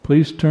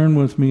Please turn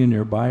with me in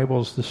your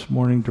Bibles this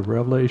morning to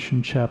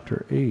Revelation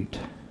chapter 8.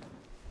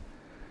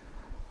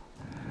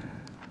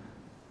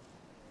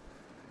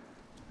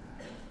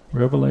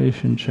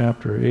 Revelation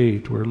chapter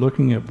 8. We're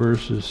looking at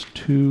verses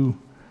 2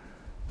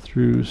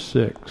 through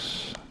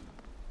 6.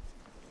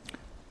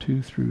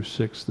 2 through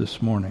 6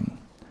 this morning.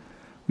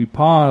 We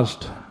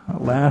paused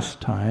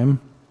last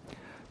time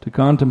to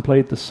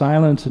contemplate the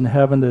silence in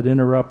heaven that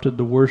interrupted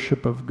the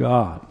worship of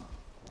God.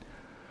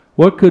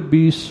 What could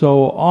be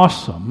so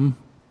awesome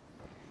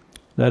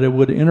that it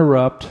would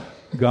interrupt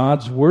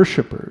God's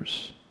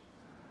worshipers,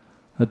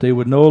 that they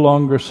would no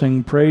longer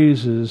sing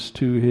praises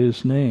to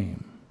His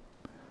name?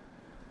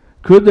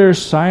 Could their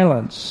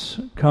silence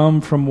come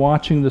from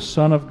watching the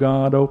Son of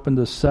God open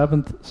the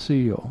seventh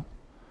seal,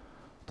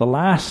 the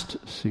last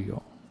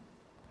seal,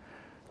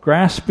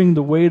 grasping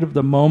the weight of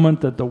the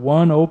moment that the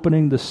one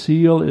opening the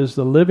seal is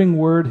the living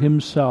Word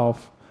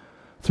Himself,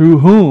 through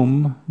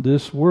whom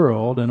this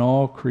world and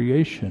all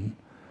creation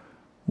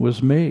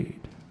was made,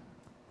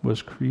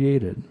 was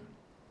created?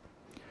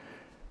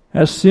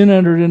 As sin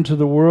entered into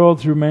the world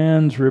through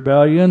man's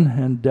rebellion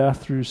and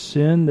death through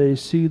sin, they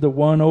see the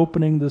one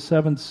opening the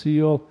seventh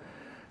seal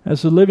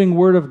as the living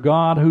Word of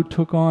God who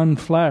took on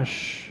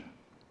flesh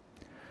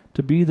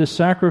to be the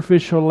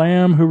sacrificial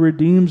lamb who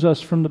redeems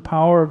us from the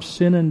power of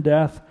sin and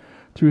death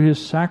through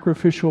His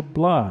sacrificial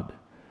blood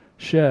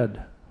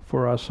shed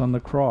for us on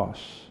the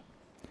cross.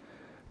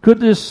 Could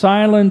this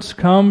silence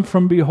come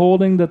from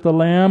beholding that the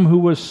Lamb who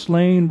was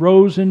slain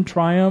rose in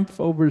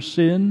triumph over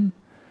sin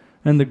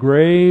and the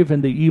grave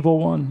and the evil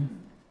one,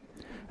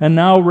 and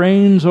now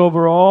reigns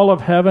over all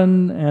of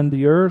heaven and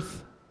the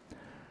earth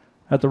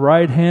at the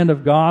right hand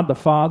of God the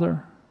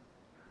Father,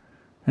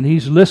 and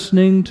He's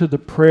listening to the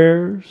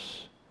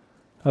prayers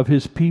of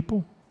His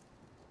people?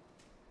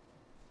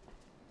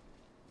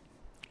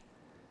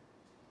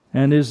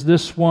 And is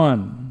this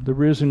one, the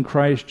risen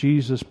Christ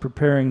Jesus,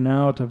 preparing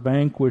now to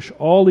vanquish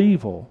all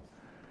evil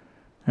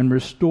and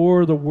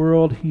restore the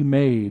world He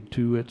made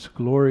to its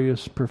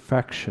glorious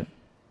perfection?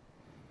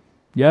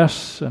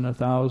 Yes, and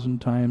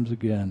 1,000 times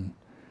again,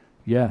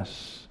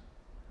 yes.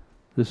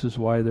 This is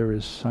why there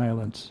is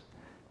silence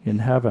in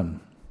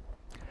heaven.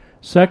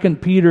 2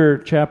 Peter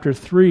chapter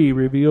 3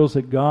 reveals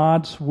that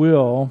God's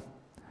will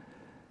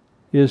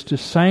is to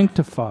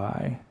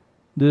sanctify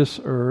this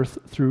earth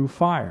through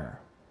fire.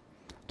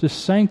 To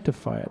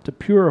sanctify it, to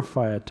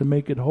purify it, to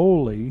make it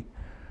holy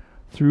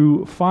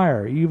through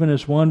fire, even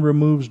as one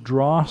removes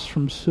dross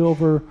from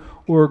silver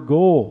or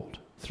gold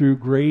through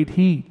great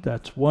heat.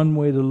 That's one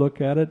way to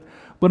look at it.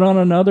 But on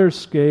another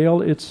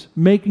scale, it's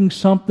making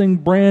something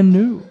brand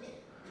new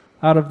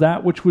out of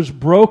that which was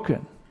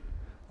broken.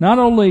 Not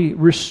only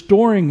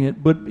restoring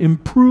it, but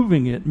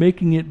improving it,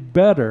 making it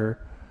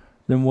better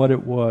than what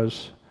it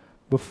was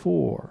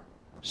before,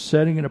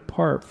 setting it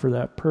apart for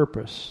that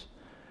purpose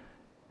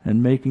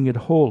and making it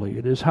holy.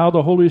 It is how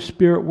the Holy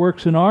Spirit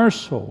works in our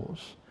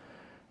souls.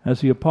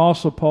 As the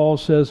Apostle Paul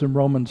says in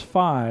Romans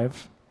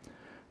 5,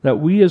 that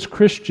we as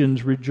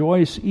Christians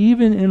rejoice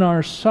even in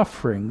our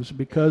sufferings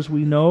because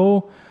we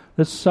know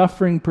that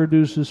suffering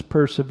produces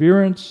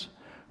perseverance,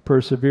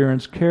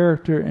 perseverance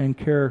character, and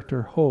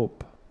character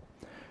hope.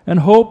 And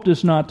hope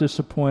does not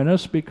disappoint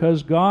us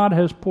because God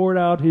has poured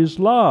out His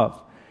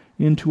love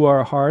into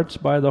our hearts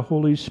by the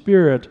Holy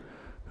Spirit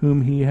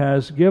whom He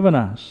has given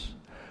us.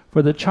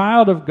 For the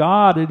child of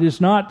God, it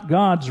is not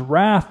God's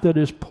wrath that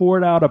is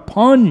poured out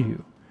upon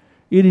you.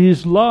 It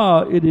is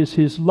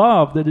His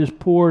love that is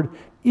poured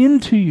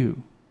into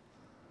you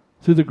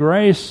through the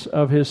grace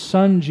of His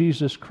Son,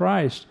 Jesus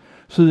Christ,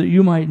 so that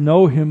you might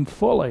know Him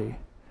fully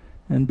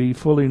and be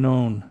fully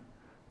known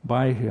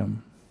by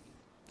Him.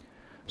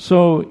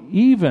 So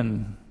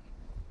even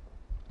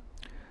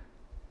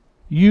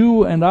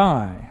you and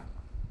I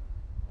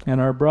and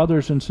our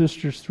brothers and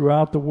sisters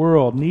throughout the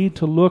world need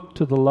to look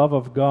to the love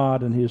of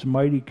God and His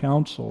mighty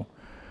counsel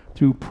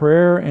through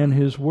prayer and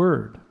His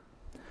Word,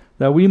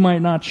 that we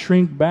might not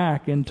shrink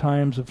back in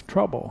times of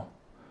trouble,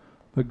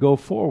 but go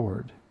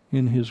forward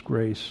in His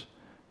grace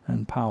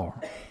and power.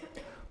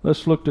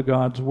 Let's look to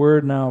God's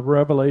Word now,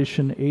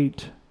 Revelation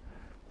 8,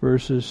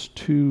 verses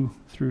 2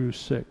 through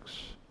 6.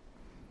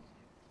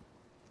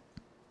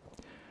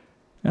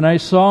 And I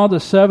saw the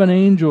 7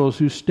 angels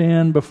who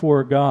stand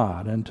before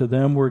God, and to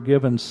them were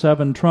given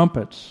 7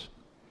 trumpets.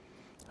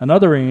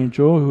 Another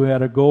angel who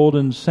had a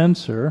golden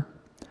censer,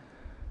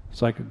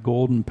 it's like a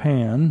golden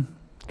pan,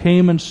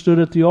 came and stood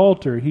at the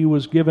altar. He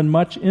was given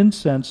much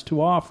incense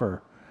to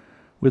offer,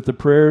 with the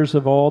prayers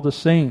of all the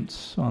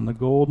saints on the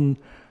golden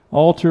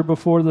altar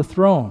before the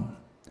throne.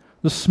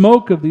 The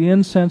smoke of the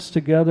incense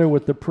together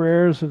with the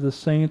prayers of the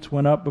saints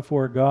went up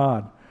before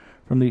God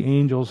from the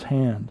angel's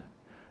hand.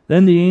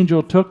 Then the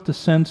angel took the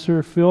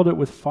censer, filled it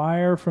with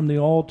fire from the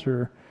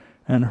altar,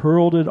 and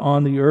hurled it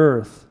on the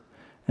earth.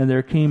 And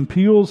there came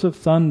peals of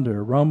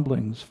thunder,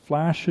 rumblings,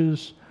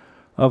 flashes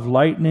of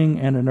lightning,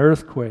 and an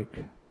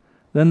earthquake.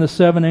 Then the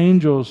 7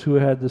 angels who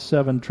had the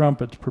 7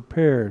 trumpets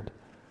prepared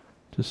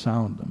to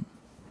sound them.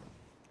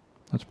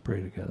 Let's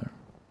pray together.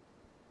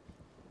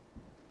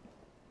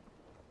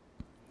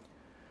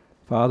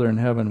 Father in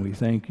heaven, we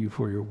thank you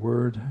for your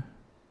word.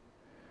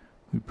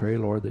 We pray,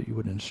 Lord, that you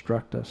would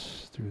instruct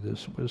us through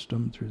this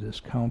wisdom, through this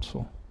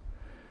counsel.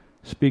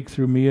 Speak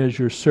through me as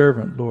your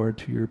servant, Lord,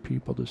 to your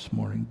people this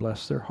morning.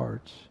 Bless their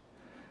hearts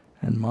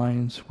and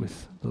minds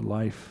with the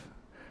life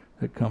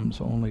that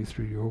comes only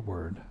through your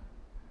word.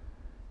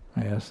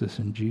 I ask this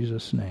in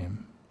Jesus'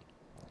 name.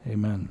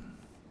 Amen.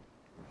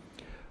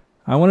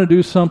 I want to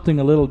do something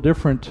a little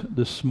different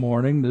this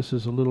morning. This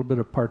is a little bit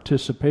of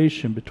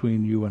participation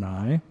between you and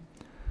I.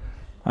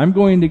 I'm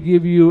going to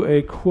give you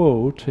a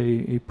quote,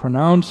 a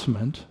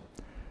pronouncement,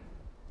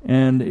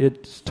 and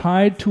it's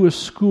tied to a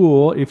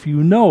school. If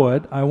you know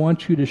it, I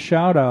want you to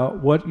shout out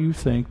what you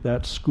think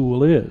that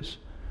school is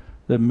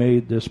that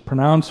made this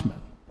pronouncement.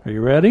 Are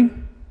you ready?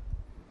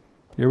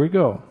 Here we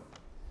go.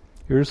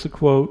 Here's the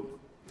quote.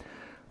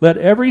 Let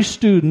every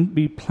student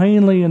be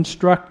plainly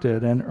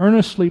instructed and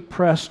earnestly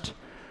pressed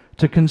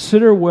to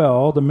consider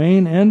well the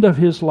main end of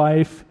his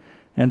life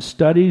and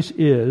studies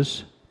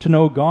is to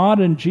know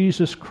God and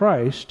Jesus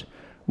Christ,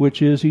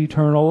 which is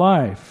eternal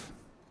life.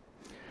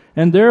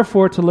 And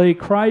therefore to lay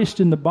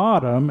Christ in the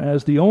bottom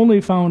as the only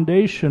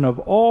foundation of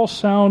all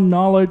sound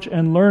knowledge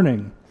and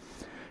learning.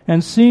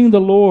 And seeing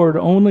the Lord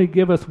only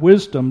giveth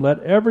wisdom,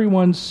 let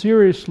everyone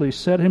seriously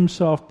set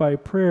himself by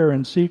prayer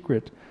in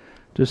secret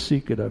to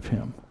seek it of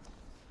him.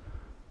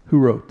 Who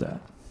wrote that?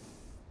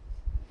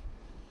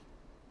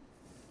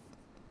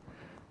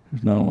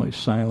 There's not only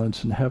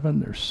silence in heaven,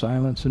 there's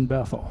silence in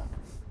Bethel.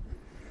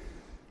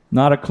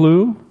 Not a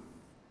clue.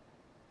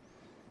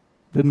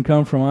 Didn't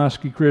come from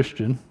Oski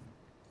Christian,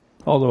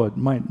 although it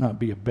might not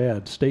be a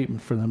bad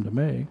statement for them to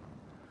make.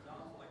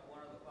 Sounds like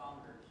one of the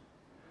founders.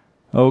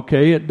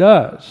 Okay, it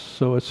does.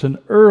 So it's an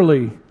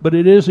early, but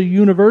it is a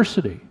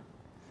university.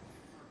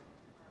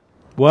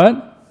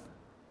 What?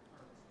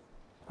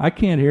 I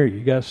can't hear you.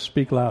 You got to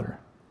speak louder.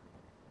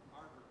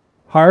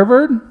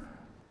 Harvard?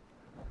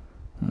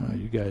 Oh,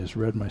 you guys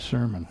read my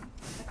sermon.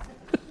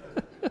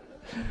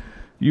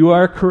 You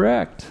are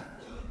correct.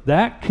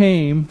 That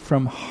came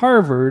from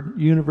Harvard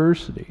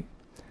University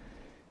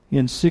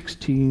in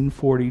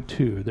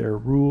 1642, their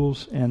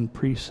rules and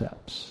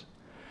precepts.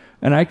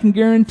 And I can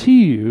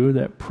guarantee you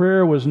that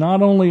prayer was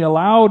not only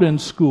allowed in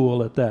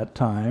school at that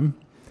time,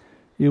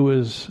 it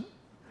was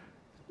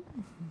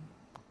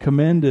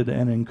commended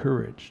and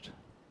encouraged.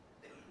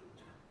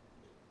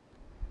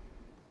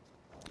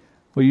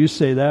 Well, you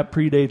say that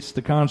predates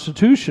the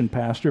Constitution,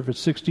 Pastor, if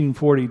it's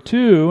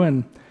 1642,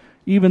 and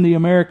even the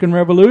American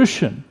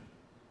Revolution,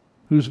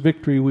 whose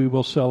victory we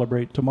will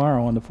celebrate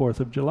tomorrow on the 4th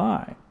of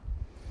July.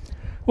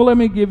 Well, let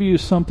me give you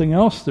something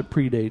else that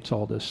predates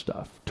all this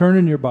stuff. Turn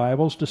in your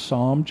Bibles to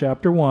Psalm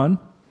chapter 1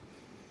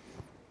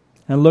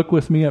 and look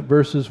with me at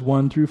verses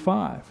 1 through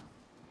 5.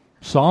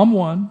 Psalm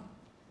 1,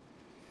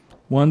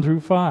 1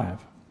 through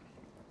 5.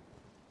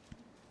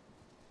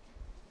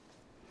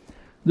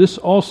 This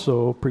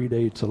also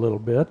predates a little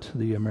bit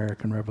the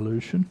American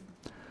Revolution.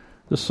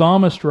 The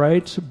psalmist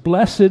writes,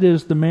 "Blessed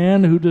is the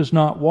man who does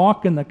not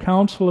walk in the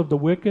counsel of the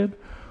wicked,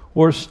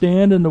 or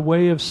stand in the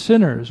way of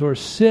sinners, or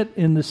sit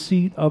in the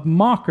seat of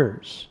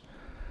mockers.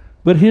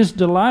 But his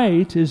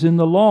delight is in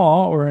the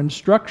law or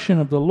instruction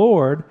of the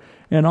Lord,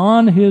 and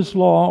on his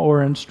law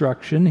or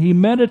instruction he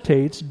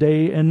meditates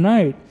day and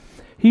night.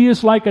 He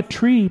is like a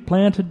tree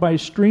planted by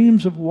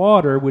streams of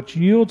water, which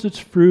yields its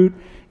fruit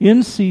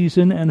in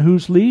season, and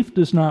whose leaf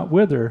does not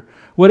wither.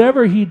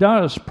 Whatever he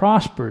does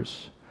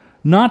prospers.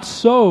 Not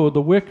so the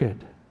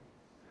wicked.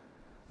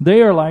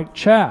 They are like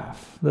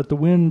chaff that the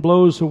wind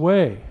blows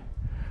away.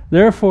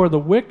 Therefore the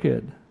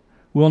wicked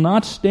will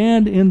not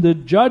stand in the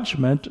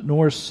judgment,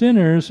 nor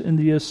sinners in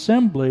the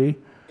assembly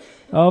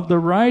of the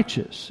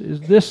righteous." Is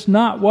this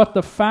not what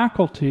the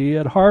faculty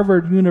at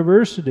Harvard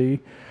University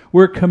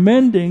were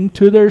commending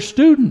to their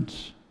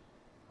students?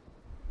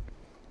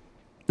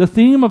 The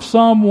theme of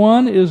Psalm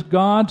 1 is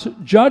God's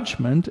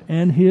judgment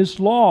and His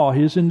law,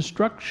 His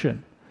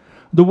instruction.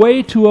 The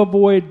way to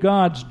avoid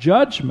God's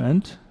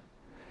judgment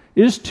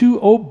is to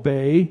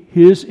obey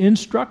His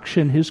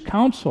instruction, His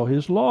counsel,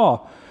 His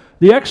law.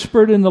 The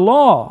expert in the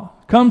law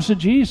comes to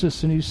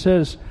Jesus and he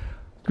says,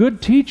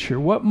 "Good teacher,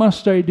 what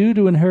must I do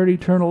to inherit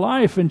eternal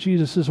life?" And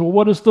Jesus says, "Well,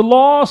 what does the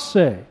law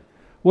say?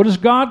 What does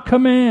God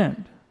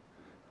command?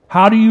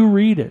 How do you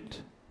read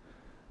it?"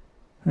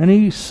 And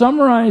he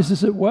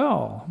summarizes it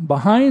well.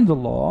 Behind the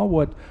law,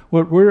 what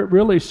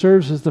really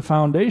serves as the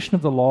foundation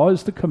of the law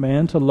is the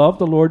command to love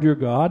the Lord your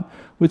God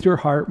with your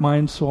heart,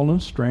 mind, soul,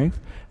 and strength,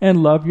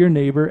 and love your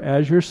neighbor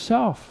as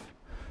yourself.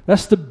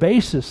 That's the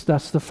basis,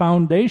 that's the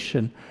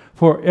foundation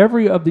for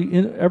every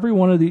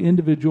one of the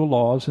individual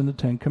laws in the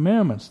Ten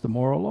Commandments, the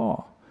moral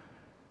law.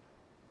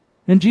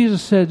 And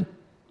Jesus said,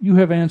 "You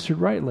have answered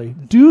rightly.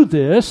 Do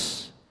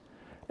this,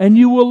 and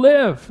you will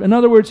live." In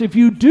other words, if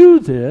you do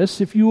this,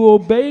 if you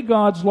obey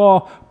God's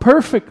law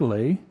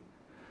perfectly,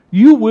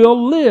 you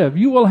will live.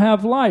 You will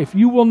have life.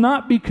 You will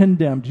not be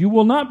condemned. You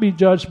will not be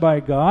judged by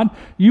God.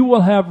 You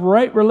will have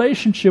right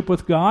relationship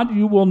with God.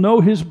 You will know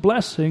His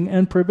blessing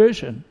and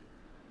provision.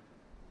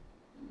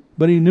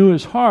 But he knew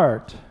his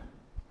heart,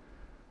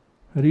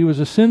 that he was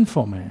a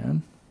sinful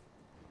man,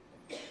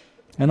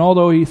 And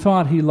although he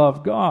thought he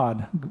loved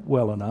God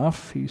well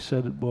enough, he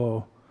said,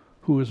 well,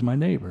 who is my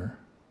neighbor?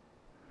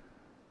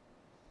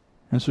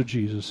 And so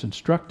Jesus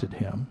instructed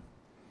him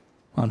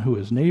on who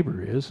his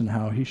neighbor is and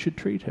how he should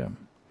treat him.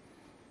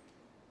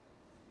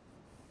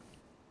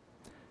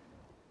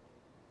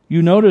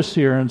 You notice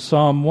here in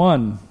Psalm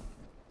 1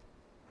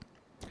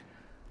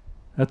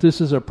 that this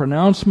is a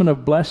pronouncement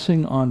of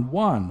blessing on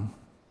one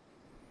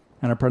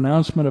and a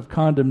pronouncement of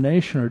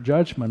condemnation or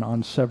judgment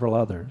on several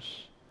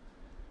others.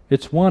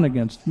 It's one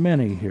against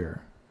many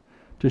here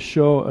to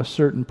show a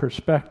certain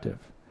perspective.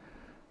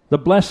 The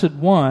blessed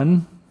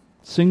one,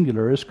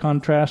 singular, is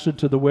contrasted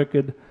to the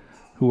wicked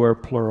who are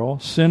plural,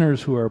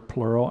 sinners who are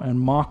plural, and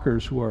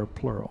mockers who are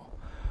plural.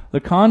 The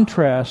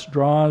contrast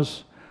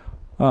draws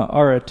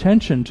our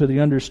attention to the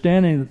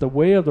understanding that the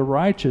way of the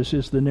righteous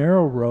is the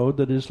narrow road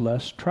that is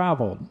less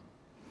traveled.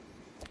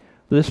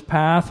 This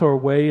path or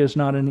way is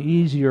not an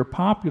easy or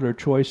popular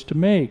choice to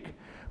make.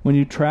 When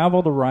you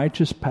travel the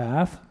righteous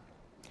path,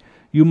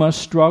 you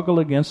must struggle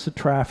against the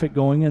traffic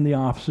going in the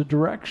opposite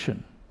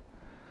direction,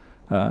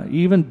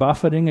 even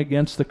buffeting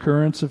against the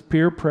currents of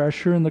peer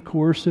pressure and the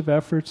coercive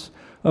efforts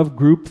of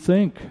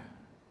groupthink.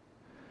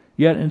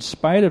 Yet in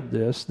spite of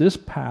this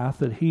path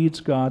that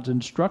heeds God's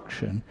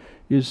instruction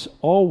is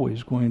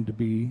always going to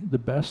be the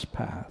best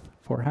path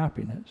for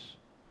happiness.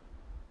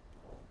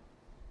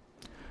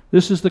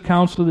 This is the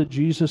counsel that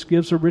Jesus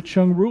gives a rich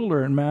young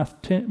ruler in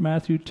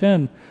Matthew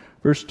 10,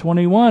 verse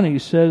 21.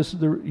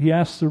 He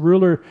asks the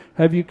ruler,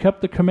 have you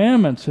kept the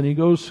commandments? And he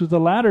goes through the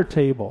latter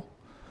table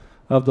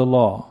of the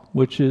law,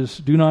 which is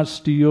do not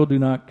steal, do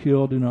not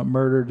kill, do not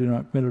murder, do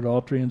not commit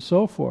adultery, and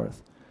so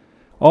forth.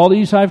 All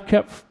these I've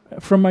kept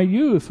from my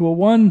youth. Well,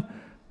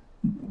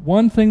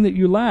 one thing that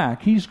you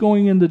lack. He's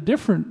going in the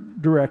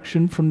different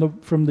direction from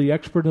the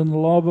expert in the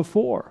law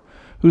before,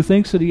 who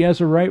thinks that he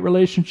has a right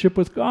relationship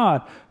with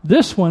God.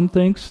 This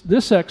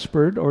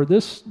expert or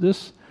this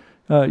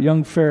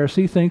young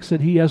Pharisee thinks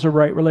that he has a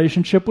right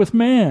relationship with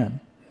man.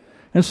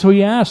 And so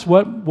he asks,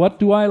 what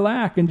do I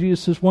lack? And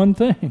Jesus says, one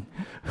thing,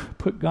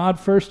 put God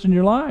first in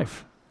your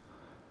life.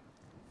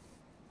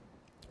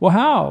 Well,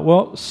 how?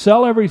 Well,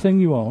 sell everything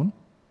you own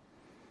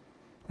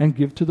and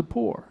give to the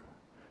poor.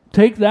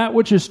 Take that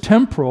which is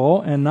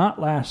temporal and not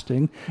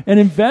lasting and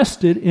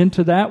invest it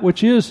into that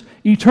which is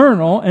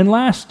eternal and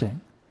lasting.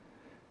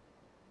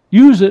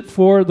 Use it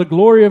for the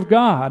glory of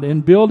God in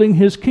building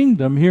His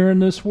kingdom here in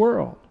this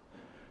world.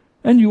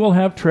 And you will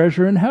have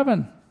treasure in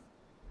heaven.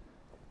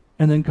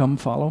 And then come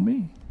follow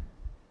me.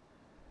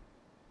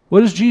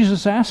 What is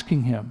Jesus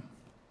asking him?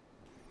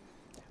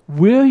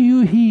 Will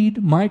you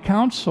heed my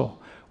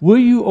counsel? Will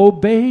you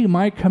obey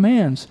my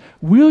commands?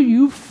 Will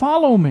you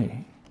follow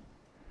me?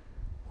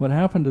 What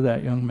happened to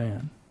that young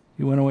man?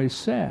 He went away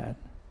sad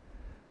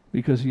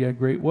because he had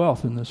great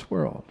wealth in this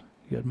world.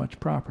 He had much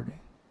property.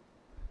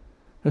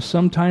 There's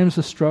sometimes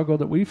the struggle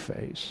that we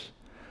face,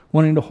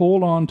 wanting to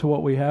hold on to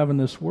what we have in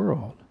this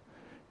world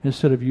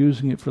instead of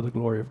using it for the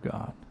glory of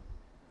God.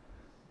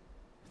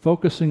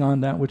 Focusing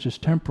on that which is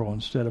temporal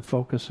instead of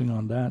focusing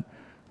on that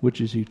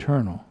which is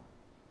eternal,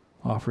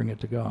 offering it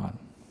to God.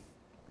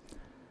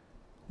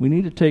 We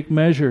need to take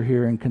measure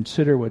here and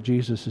consider what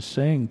Jesus is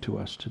saying to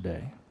us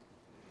today.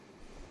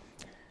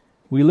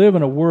 We live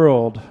in a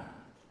world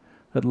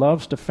that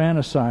loves to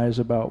fantasize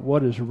about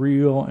what is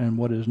real and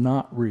what is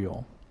not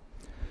real.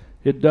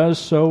 It does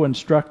so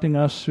instructing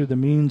us through the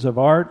means of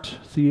art,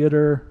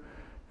 theater,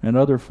 and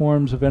other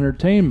forms of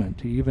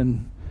entertainment,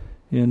 even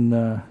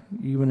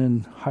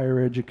in higher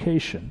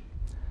education.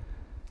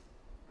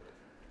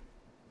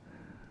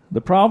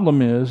 The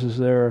problem is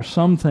there are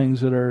some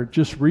things that are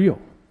just real.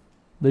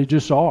 They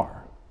just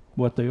are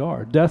what they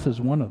are. Death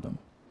is one of them.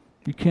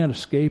 You can't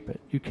escape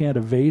it. You can't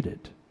evade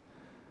it.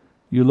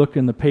 You look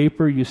in the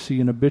paper, you see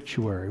an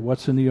obituary.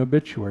 What's in the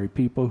obituary?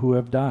 People who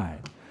have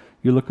died.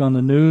 You look on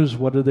the news,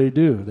 what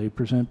do? They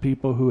present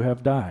people who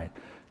have died.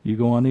 You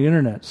go on the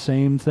internet,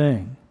 same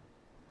thing.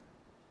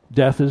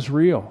 Death is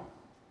real.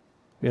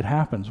 It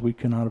happens. We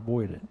cannot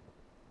avoid it.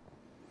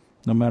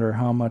 No matter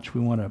how much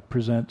we want to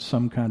present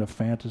some kind of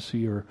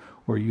fantasy or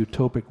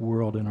utopic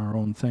world in our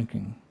own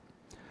thinking.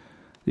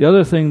 The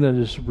other thing that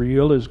is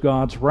real is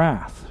God's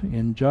wrath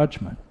in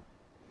judgment.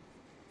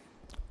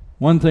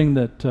 One thing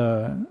that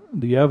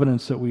the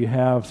evidence that we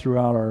have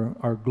throughout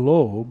our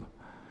globe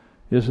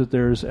is that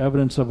there is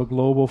evidence of a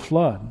global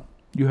flood.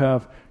 You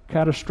have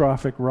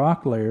catastrophic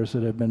rock layers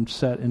that have been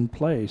set in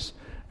place,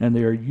 and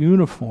they are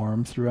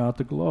uniform throughout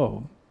the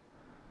globe.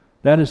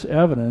 That is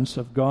evidence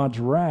of God's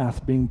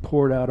wrath being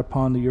poured out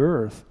upon the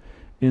earth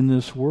in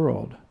this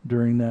world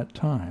during that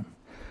time.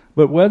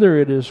 But whether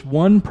it is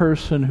one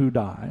person who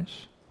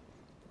dies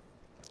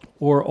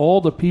or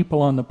all the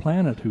people on the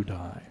planet who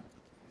die,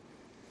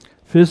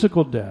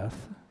 physical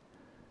death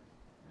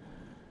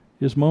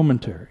is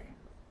momentary.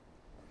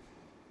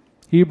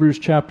 Hebrews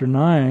chapter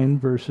 9,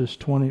 verse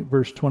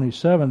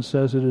 27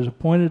 says, it is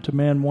appointed to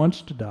man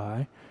once to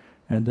die,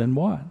 and then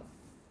what?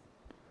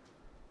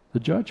 The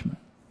judgment.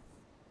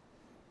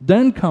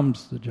 Then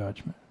comes the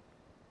judgment.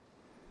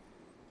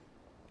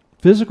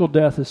 Physical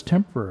death is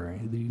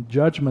temporary. The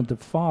judgment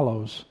that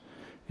follows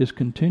is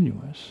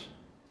continuous.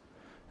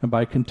 And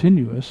by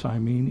continuous, I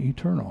mean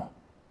eternal.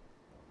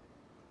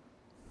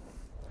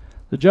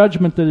 The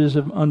judgment that is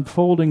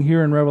unfolding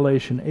here in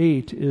Revelation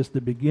 8 is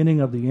the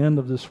beginning of the end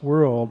of this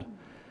world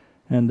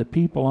and the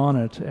people on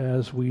it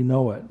as we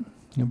know it.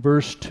 In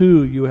verse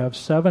 2, you have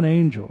 7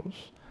 angels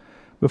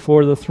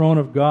before the throne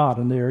of God,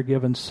 and they are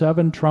given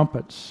 7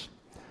 trumpets.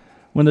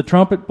 When the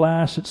trumpet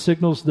blasts, it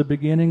signals the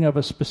beginning of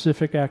a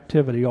specific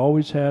activity,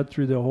 always had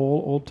through the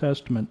whole Old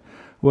Testament.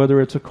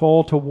 Whether it's a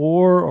call to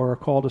war or a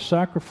call to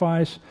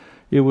sacrifice,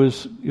 it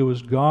was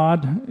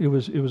God. It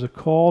was a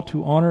call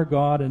to honor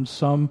God in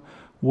some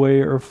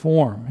way or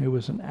form. It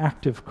was an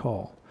active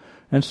call.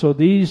 And so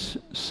these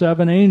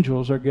 7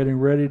 angels are getting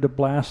ready to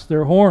blast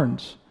their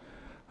horns,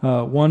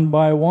 one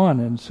by one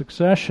in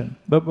succession.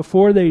 But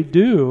before they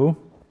do,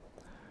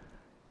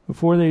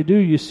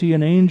 you see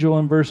an angel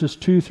in verses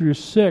 2 through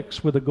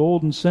 6 with a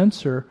golden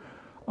censer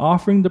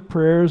offering the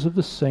prayers of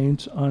the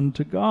saints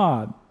unto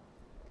God.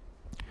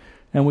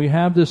 And we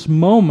have this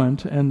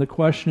moment, and the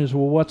question is,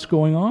 well, what's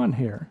going on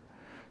here?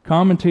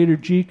 Commentator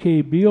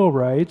G.K. Beale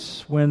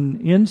writes,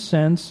 when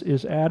incense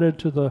is added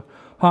to the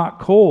hot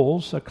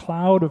coals, a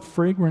cloud of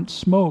fragrant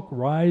smoke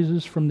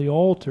rises from the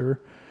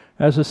altar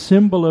as a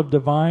symbol of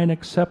divine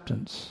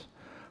acceptance.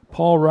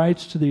 Paul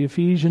writes to the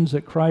Ephesians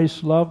that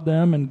Christ loved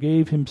them and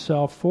gave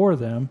himself for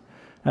them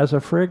as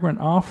a fragrant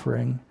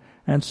offering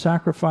and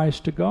sacrifice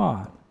to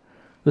God.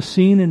 The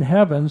scene in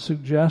heaven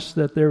suggests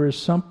that there is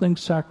something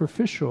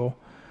sacrificial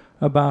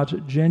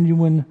about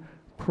genuine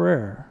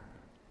prayer.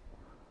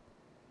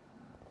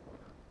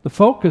 The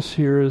focus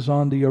here is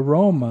on the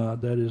aroma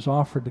that is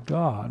offered to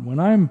God. When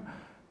I'm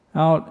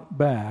out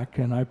back,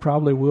 and I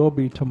probably will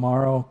be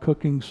tomorrow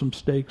cooking some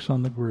steaks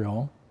on the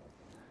grill,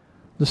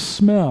 the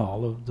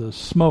smell of the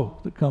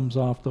smoke that comes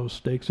off those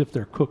steaks, if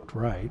they're cooked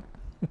right,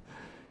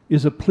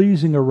 is a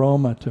pleasing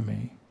aroma to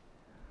me.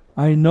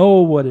 I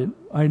know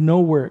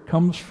where it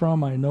comes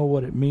from, I know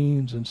what it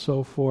means, and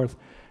so forth.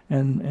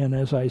 And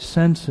as I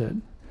sense it,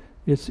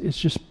 it's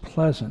just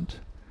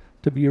pleasant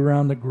to be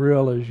around the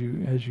grill as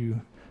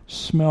you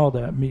smell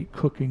that meat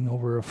cooking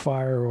over a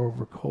fire or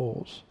over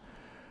coals.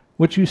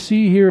 What you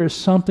see here is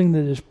something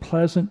that is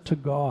pleasant to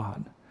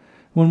God.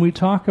 When we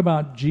talk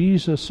about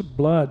Jesus'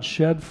 blood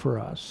shed for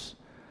us,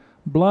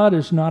 blood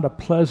is not a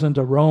pleasant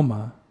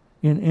aroma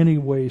in any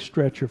way,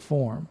 stretch, or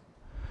form.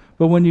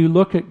 But when you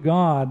look at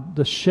God,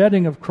 the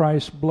shedding of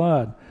Christ's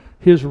blood,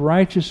 His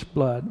righteous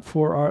blood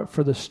for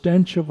the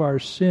stench of our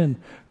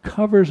sin,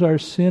 covers our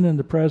sin in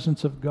the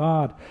presence of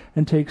God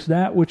and takes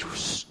that which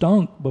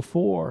stunk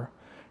before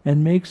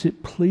and makes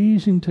it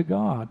pleasing to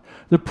God.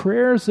 The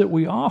prayers that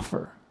we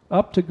offer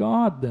up to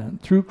God then,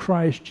 through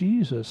Christ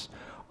Jesus,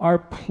 are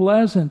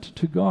pleasant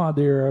to God.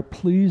 They are a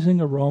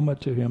pleasing aroma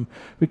to Him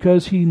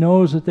because He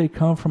knows that they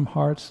come from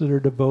hearts that are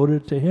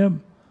devoted to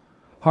Him,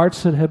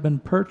 hearts that have been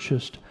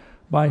purchased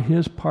by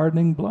His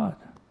pardoning blood,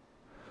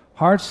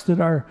 hearts that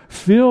are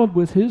filled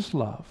with His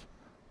love,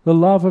 the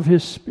love of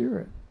His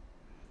Spirit,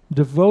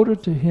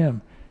 devoted to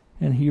Him,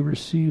 and He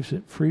receives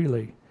it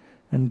freely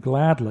and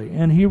gladly,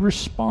 and He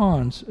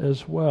responds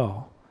as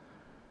well.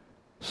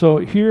 So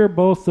here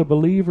both the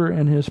believer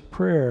and his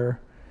prayer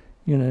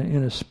in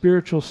a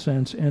spiritual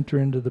sense enter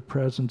into the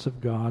presence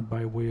of God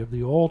by way of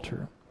the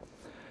altar.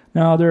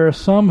 Now there are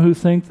some who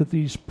think that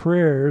these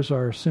prayers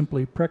are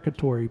simply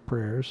precatory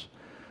prayers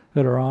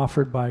that are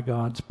offered by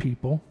God's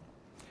people,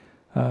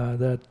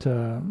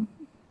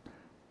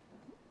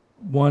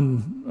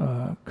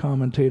 one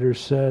commentator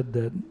said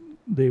that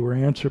they were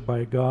answered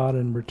by God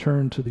and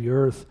returned to the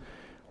earth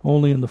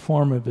only in the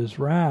form of His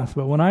wrath.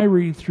 But when I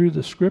read through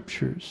the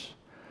Scriptures,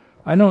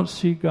 I don't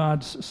see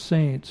God's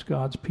saints,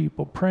 God's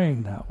people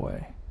praying that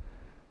way.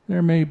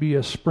 There may be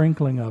a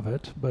sprinkling of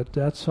it, but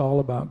that's all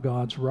about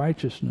God's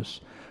righteousness,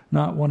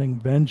 not wanting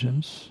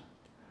vengeance.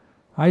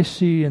 I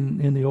see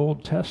in the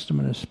Old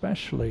Testament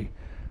especially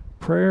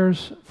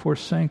prayers for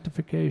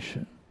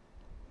sanctification.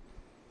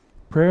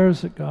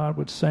 Prayers that God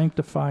would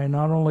sanctify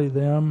not only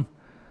them,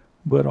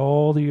 but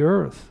all the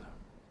earth.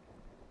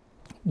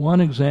 One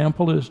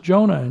example is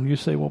Jonah, and you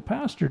say, well,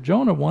 Pastor,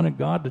 Jonah wanted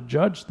God to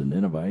judge the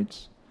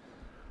Ninevites.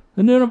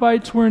 The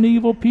Ninevites were an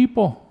evil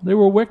people. They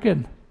were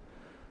wicked.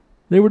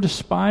 They were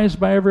despised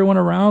by everyone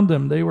around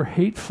them. They were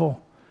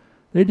hateful.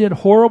 They did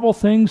horrible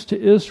things to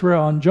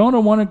Israel, and Jonah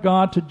wanted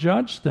God to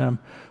judge them.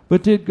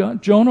 But did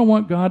Jonah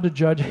want God to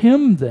judge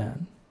him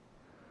then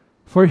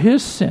for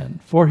his sin,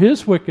 for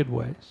his wicked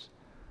ways?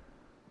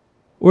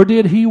 Or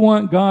did he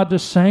want God to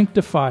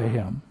sanctify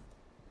him?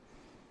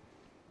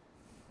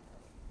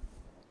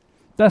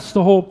 That's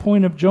the whole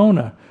point of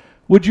Jonah.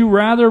 Would you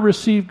rather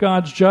receive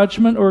God's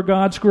judgment or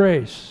God's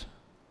grace?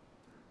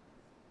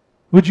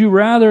 Would you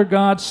rather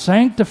God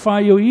sanctify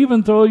you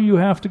even though you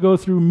have to go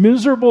through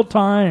miserable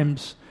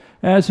times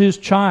as His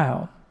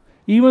child?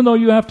 Even though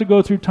you have to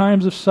go through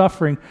times of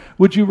suffering,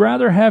 would you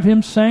rather have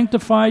Him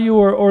sanctify you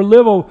or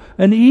live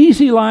an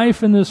easy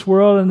life in this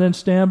world and then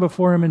stand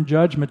before Him in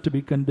judgment to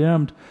be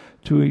condemned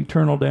to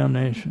eternal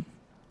damnation?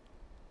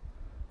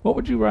 What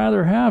would you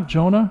rather have,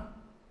 Jonah?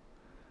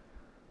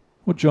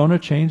 Well, Jonah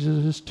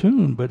changes his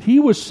tune, but he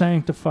was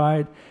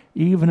sanctified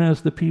even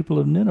as the people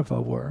of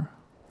Nineveh were.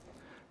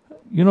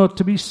 You know,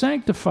 to be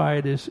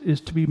sanctified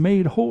is to be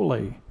made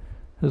holy,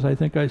 as I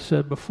think I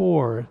said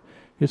before.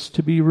 It's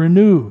to be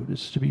renewed.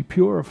 It's to be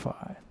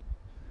purified.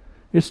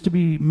 It's to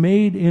be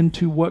made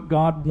into what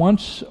God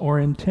wants or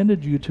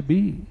intended you to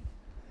be.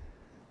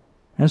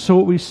 And so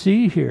what we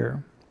see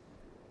here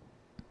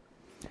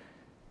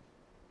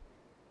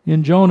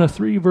in Jonah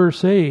 3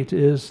 verse 8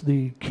 is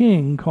the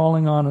king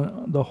calling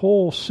on the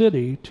whole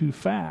city to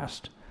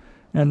fast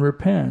and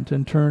repent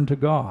and turn to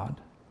God,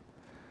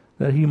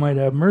 that he might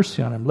have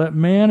mercy on him. Let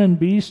man and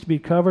beast be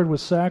covered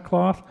with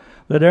sackcloth.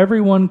 Let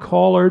everyone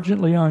call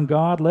urgently on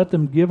God. Let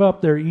them give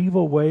up their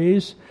evil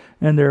ways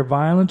and their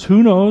violence.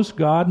 Who knows,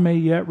 God may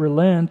yet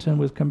relent and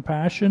with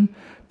compassion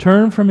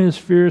turn from his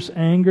fierce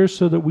anger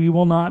so that we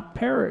will not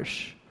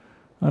perish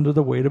under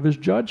the weight of his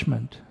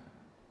judgment.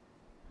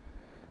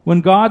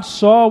 When God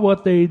saw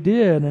what they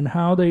did and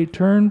how they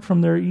turned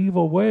from their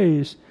evil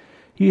ways,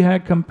 he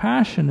had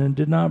compassion and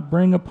did not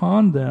bring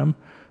upon them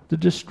the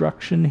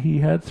destruction he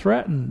had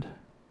threatened.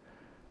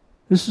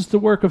 This is the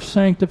work of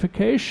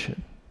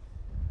sanctification,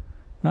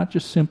 not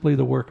just simply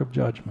the work of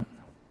judgment.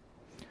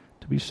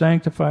 To be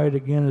sanctified,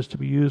 again, is to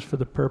be used for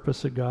the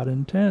purpose that God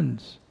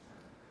intends.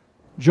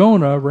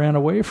 Jonah ran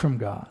away from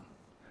God.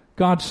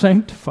 God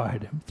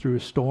sanctified him through a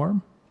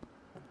storm,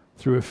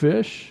 through a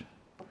fish.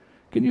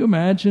 Can you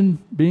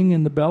imagine being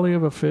in the belly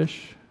of a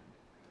fish,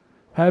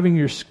 having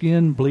your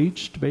skin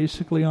bleached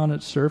basically on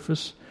its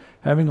surface,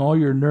 having all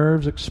your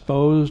nerves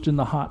exposed in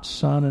the hot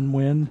sun and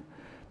wind,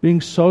 being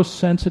so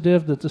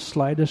sensitive that the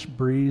slightest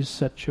breeze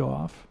sets you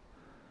off?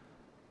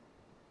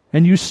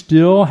 And you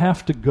still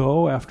have to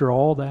go, after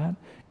all that,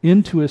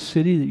 into a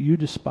city that you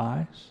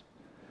despise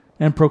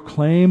and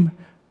proclaim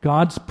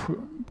God's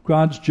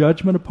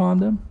judgment upon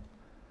them?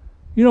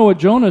 You know, what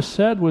Jonah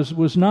said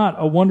was not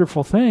a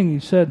wonderful thing. He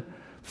said,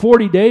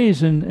 40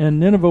 days and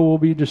Nineveh will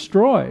be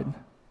destroyed.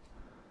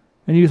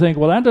 And you think,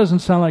 well, that doesn't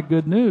sound like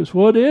good news.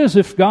 Well, it is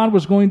if God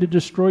was going to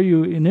destroy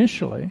you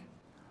initially.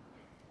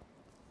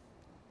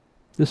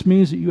 This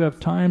means that you have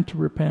time to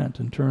repent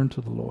and turn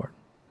to the Lord.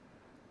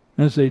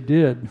 And as they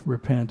did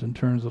repent and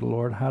turn to the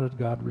Lord, how did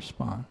God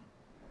respond?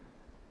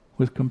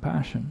 With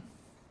compassion.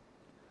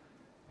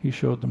 He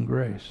showed them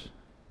grace.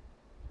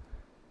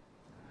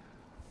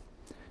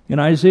 In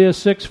Isaiah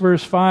 6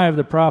 verse 5,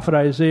 the prophet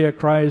Isaiah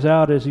cries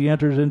out as he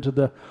enters into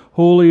the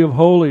Holy of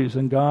Holies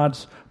and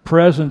God's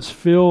presence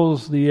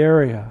fills the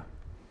area.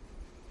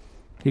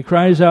 He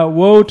cries out,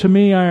 "Woe to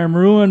me, I am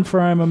ruined, for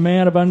I am a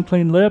man of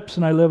unclean lips,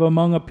 and I live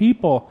among a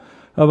people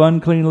of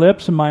unclean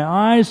lips, and my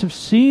eyes have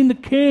seen the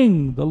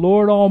King, the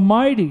Lord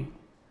Almighty."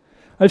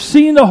 I've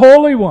seen the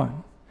Holy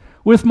One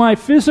with my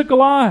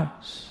physical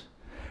eyes,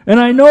 and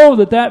I know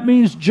that that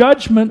means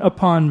judgment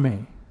upon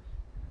me.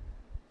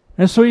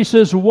 And so he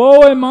says,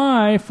 "Woe am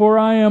I, for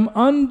I am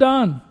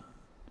undone."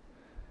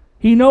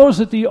 He knows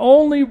that the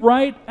only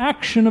right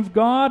action of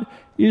God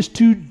is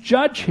to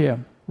judge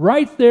him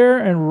right there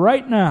and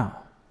right now.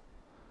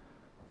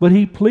 But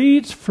he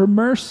pleads for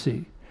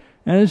mercy.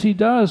 And as he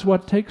does,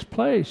 what takes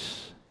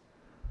place?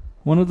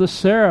 One of the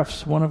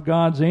seraphs, one of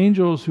God's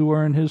angels who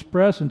are in his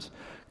presence,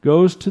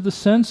 goes to the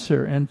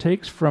censer and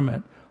takes from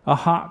it a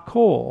hot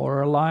coal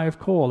or a live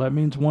coal. That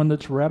means one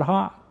that's red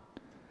hot.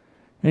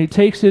 And he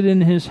takes it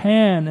in his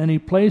hand and he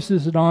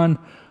places it on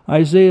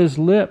Isaiah's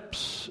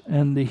lips.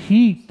 And the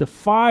heat, the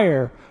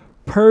fire,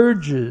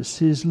 purges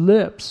his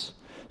lips,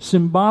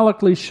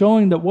 symbolically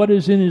showing that what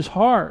is in his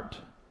heart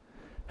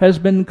has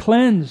been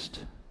cleansed,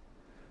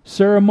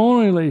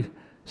 ceremonially,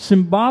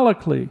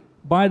 symbolically,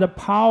 by the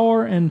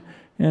power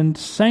and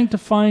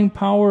sanctifying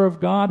power of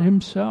God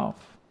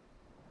himself.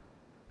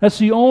 That's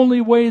the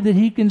only way that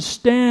he can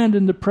stand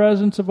in the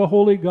presence of a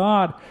holy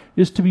God,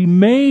 is to be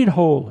made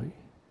holy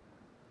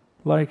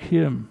like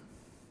him.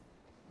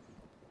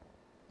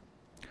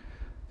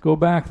 Go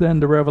back then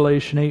to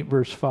Revelation 8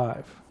 verse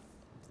 5.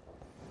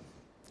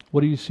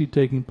 What do you see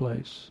taking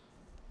place?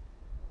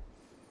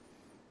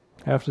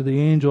 After the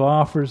angel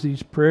offers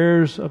these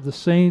prayers of the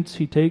saints,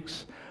 he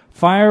takes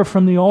fire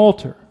from the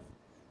altar,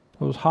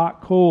 those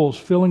hot coals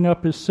filling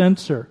up his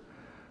censer,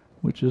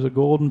 which is a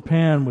golden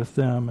pan with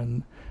them,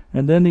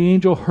 and then the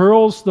angel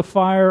hurls the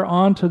fire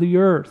onto the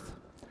earth.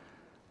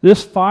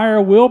 This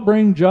fire will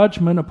bring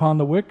judgment upon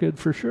the wicked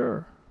for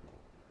sure,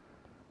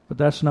 but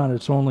that's not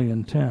its only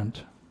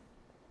intent.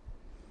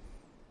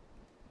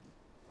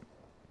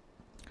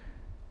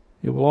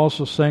 It will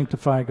also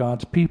sanctify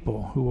God's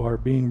people who are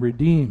being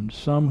redeemed,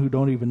 some who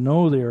don't even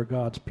know they are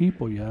God's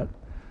people yet,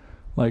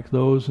 like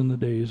those in the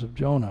days of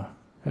Jonah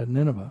at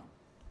Nineveh.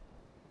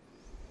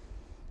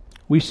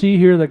 We see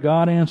here that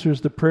God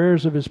answers the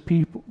prayers of his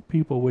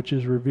people, which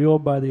is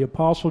revealed by the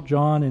Apostle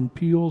John in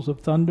peals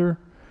of thunder,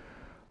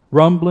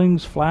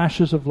 rumblings,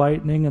 flashes of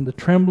lightning, and the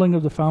trembling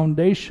of the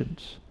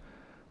foundations,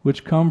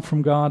 which come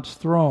from God's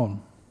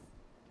throne.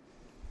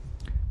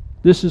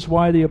 This is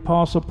why the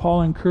Apostle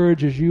Paul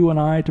encourages you and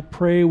I to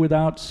pray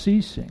without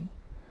ceasing.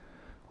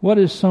 What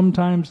is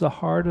sometimes the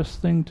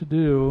hardest thing to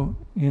do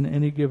in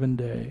any given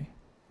day?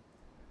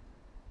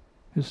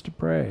 Is to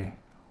pray.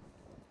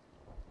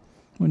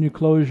 When you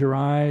close your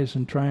eyes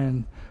and try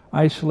and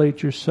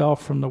isolate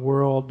yourself from the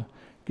world,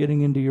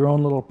 getting into your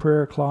own little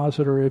prayer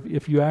closet, or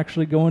if you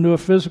actually go into a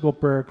physical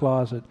prayer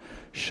closet,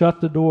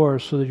 shut the door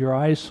so that you're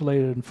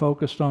isolated and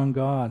focused on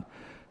God.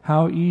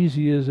 How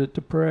easy is it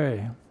to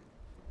pray?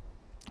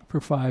 For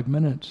 5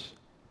 minutes,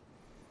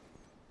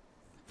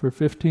 for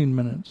 15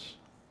 minutes,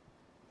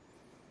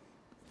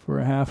 for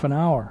a half an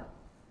hour.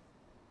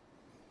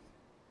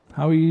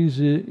 How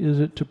easy is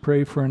it to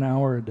pray for an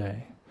hour a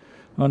day?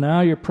 Well,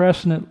 now you're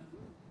pressing it,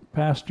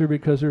 Pastor,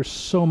 because there's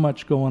so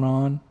much going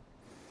on.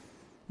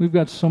 We've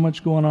got so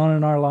much going on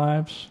in our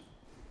lives.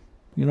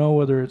 You know,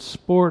 whether it's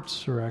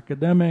sports or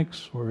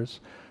academics or it's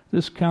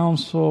this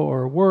council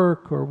or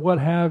work or what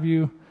have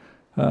you,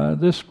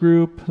 this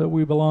group that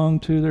we belong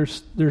to,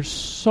 there's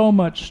so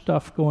much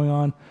stuff going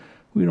on.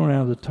 We don't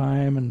have the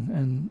time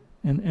and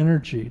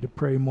energy to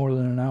pray more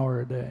than an hour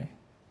a day.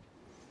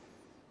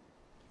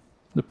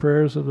 The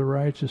prayers of the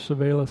righteous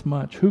availeth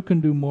much. Who can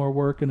do more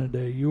work in a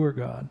day, you or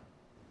God?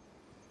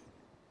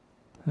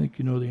 I think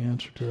you know the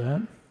answer to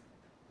that.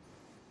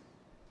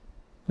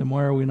 Then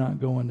why are we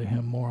not going to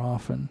Him more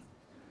often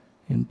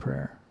in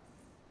prayer?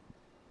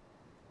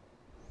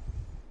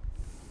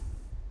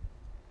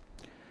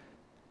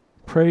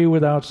 Pray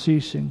without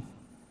ceasing.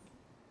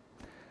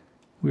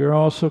 We are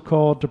also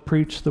called to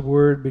preach the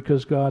word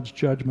because God's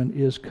judgment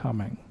is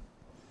coming.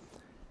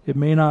 It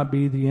may not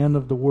be the end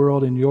of the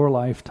world in your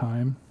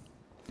lifetime,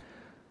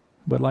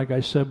 but like I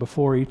said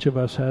before, each of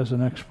us has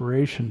an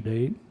expiration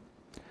date.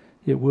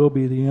 It will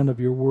be the end of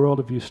your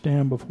world if you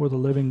stand before the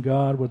living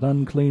God with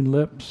unclean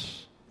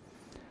lips,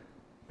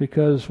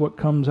 because what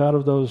comes out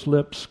of those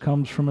lips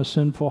comes from a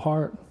sinful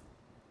heart.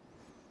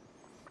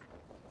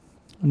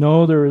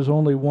 No, there is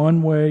only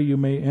one way you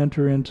may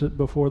enter into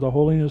before the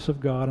holiness of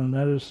God, and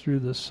that is through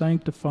the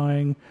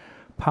sanctifying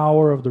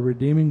power of the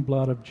redeeming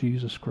blood of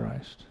Jesus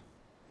Christ.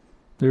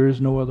 There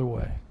is no other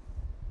way.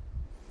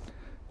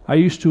 I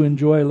used to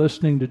enjoy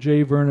listening to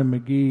J. Vernon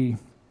McGee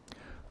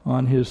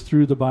on his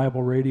Through the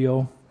Bible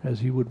radio as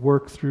he would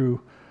work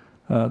through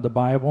the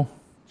Bible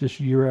just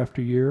year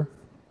after year.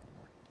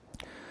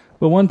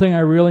 But one thing I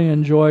really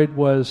enjoyed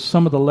was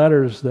some of the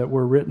letters that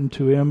were written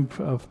to him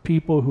of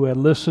people who had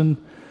listened,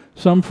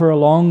 some for a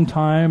long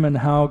time, and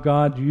how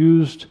God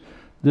used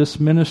this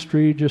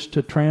ministry just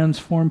to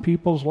transform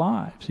people's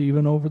lives,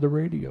 even over the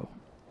radio.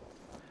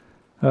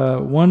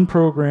 On one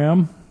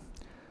program,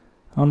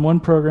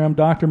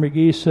 Dr.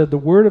 McGee said, the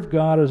Word of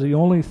God is the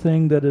only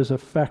thing that is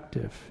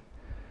effective.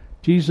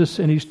 Jesus,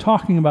 and he's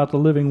talking about the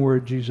living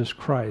Word, Jesus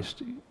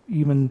Christ,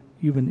 even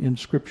in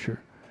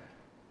Scripture.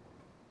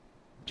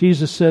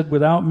 Jesus said,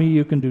 without me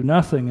you can do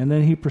nothing. And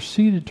then he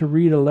proceeded to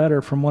read a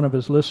letter from one of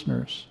his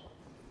listeners.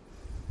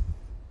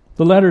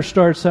 The letter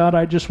starts out,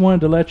 I just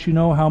wanted to let you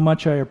know how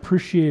much I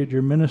appreciated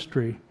your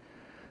ministry.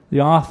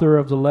 The author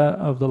of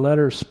the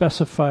letter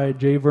specified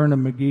J.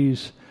 Vernon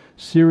McGee's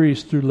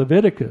series through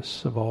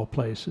Leviticus, of all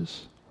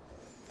places.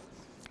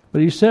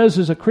 But he says,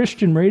 as a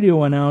Christian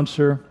radio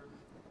announcer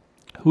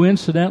who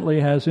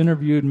incidentally has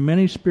interviewed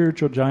many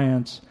spiritual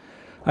giants,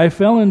 I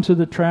fell into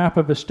the trap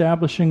of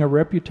establishing a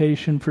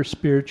reputation for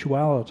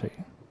spirituality.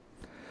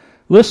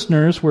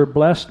 Listeners were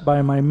blessed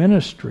by my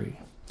ministry.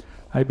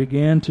 I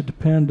began to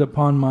depend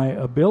upon my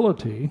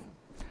ability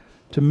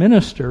to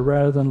minister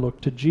rather than look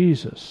to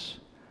Jesus.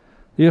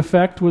 The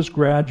effect was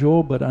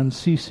gradual but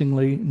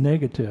unceasingly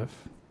negative.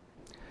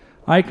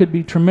 I could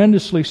be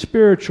tremendously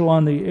spiritual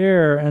on the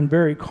air and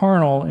very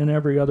carnal in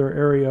every other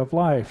area of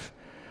life.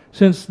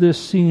 Since this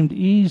seemed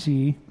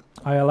easy,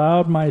 I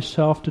allowed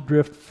myself to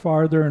drift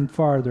farther and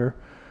farther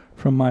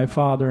from my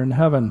Father in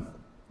heaven.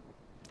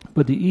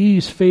 But the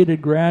ease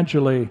faded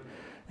gradually,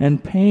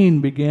 and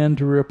pain began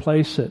to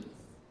replace it.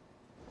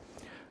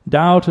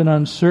 Doubt and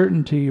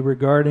uncertainty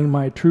regarding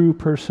my true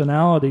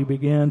personality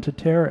began to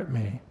tear at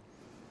me.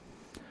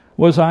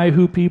 Was I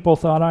who people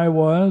thought I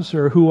was,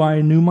 or who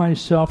I knew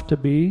myself to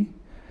be,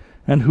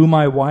 and who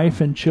my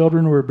wife and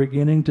children were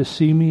beginning to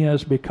see me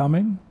as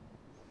becoming?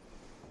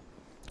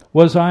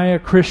 Was I a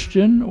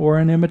Christian or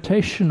an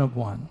imitation of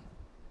one?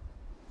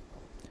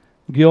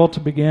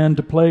 Guilt began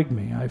to plague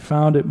me. I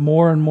found it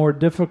more and more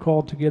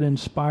difficult to get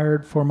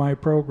inspired for my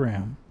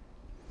program.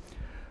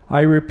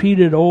 I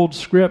repeated old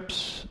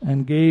scripts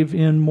and gave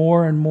in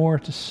more and more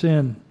to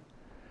sin.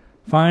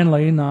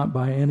 Finally, not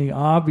by any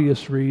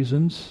obvious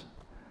reasons,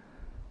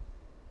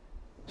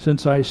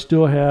 since I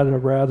still had a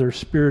rather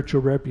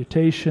spiritual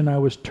reputation, I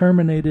was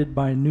terminated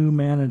by new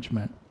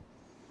management.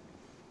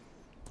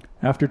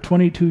 After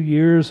 22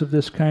 years of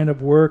this kind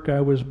of work,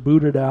 I was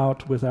booted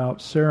out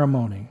without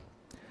ceremony.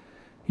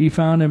 He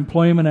found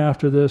employment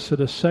after this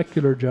at a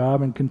secular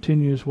job and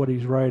continues what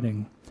he's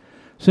writing.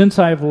 Since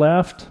I've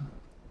left,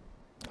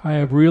 I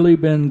have really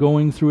been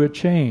going through a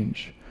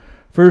change.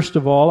 First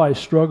of all, I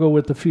struggle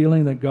with the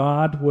feeling that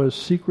God was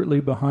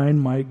secretly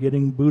behind my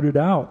getting booted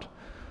out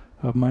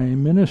of my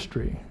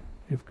ministry.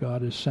 If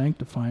God is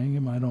sanctifying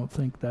him, I don't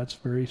think that's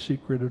very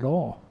secret at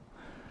all.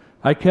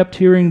 I kept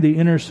hearing the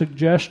inner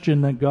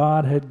suggestion that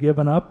God had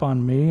given up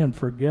on me and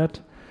forget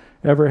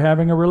ever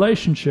having a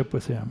relationship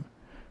with Him.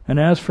 And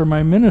as for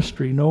my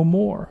ministry, no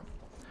more.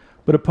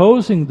 But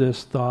opposing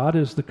this thought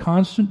is the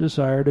constant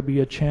desire to be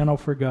a channel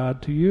for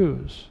God to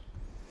use.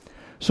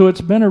 So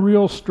it's been a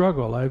real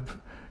struggle. I've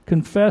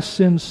confessed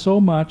sin so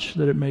much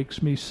that it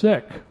makes me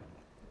sick.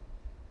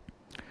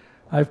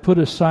 I've put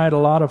aside a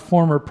lot of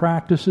former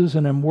practices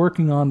and am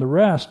working on the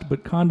rest,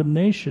 but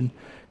condemnation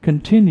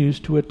continues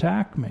to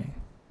attack me.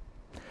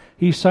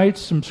 He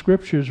cites some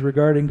scriptures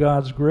regarding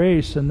God's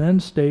grace and then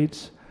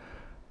states,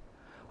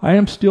 I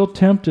am still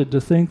tempted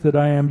to think that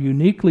I am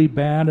uniquely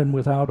bad and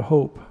without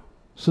hope.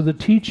 So the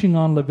teaching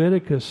on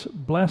Leviticus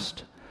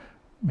blessed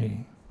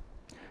me.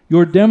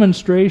 Your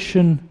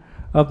demonstration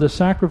of the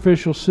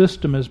sacrificial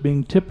system as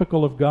being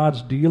typical of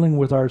God's dealing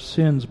with our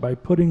sins by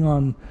putting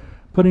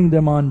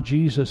them on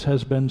Jesus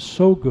has been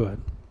so good.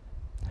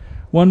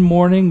 One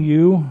morning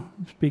you,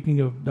 speaking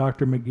of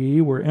Dr.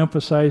 McGee, were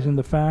emphasizing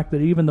the fact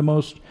that even the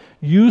most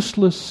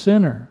useless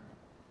sinner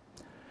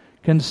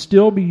can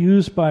still be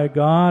used by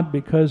God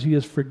because he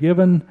is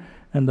forgiven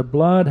and the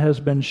blood has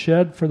been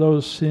shed for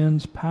those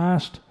sins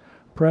past,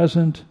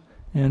 present,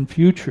 and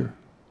future.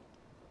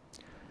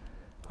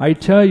 I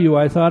tell you,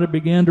 I thought it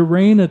began to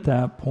rain at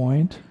that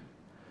point,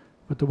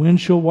 but the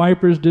windshield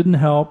wipers didn't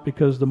help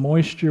because the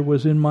moisture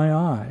was in my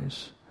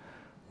eyes,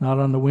 not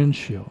on the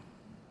windshield.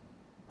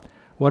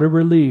 What a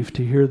relief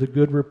to hear the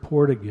good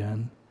report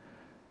again,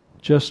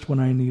 just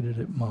when I needed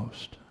it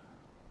most.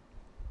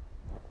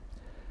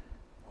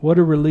 What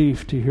a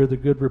relief to hear the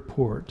good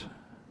report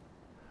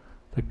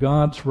that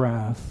God's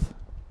wrath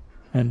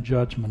and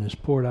judgment is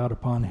poured out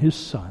upon His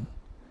Son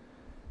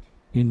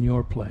in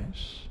your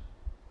place.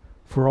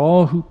 For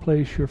all who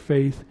place your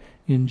faith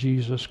in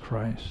Jesus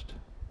Christ,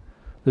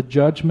 the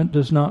judgment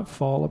does not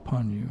fall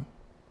upon you.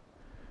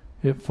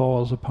 It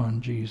falls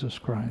upon Jesus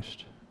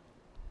Christ.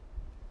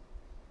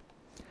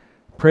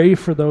 Pray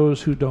for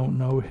those who don't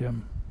know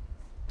Him.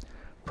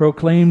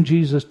 Proclaim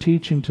Jesus'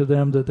 teaching to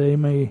them that they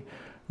may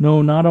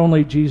know not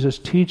only Jesus'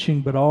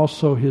 teaching but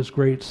also His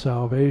great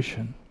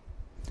salvation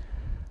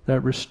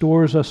that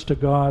restores us to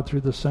God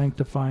through the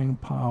sanctifying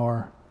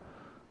power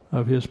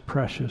of His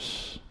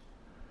precious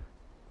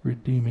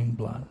redeeming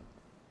blood.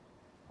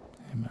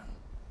 Amen.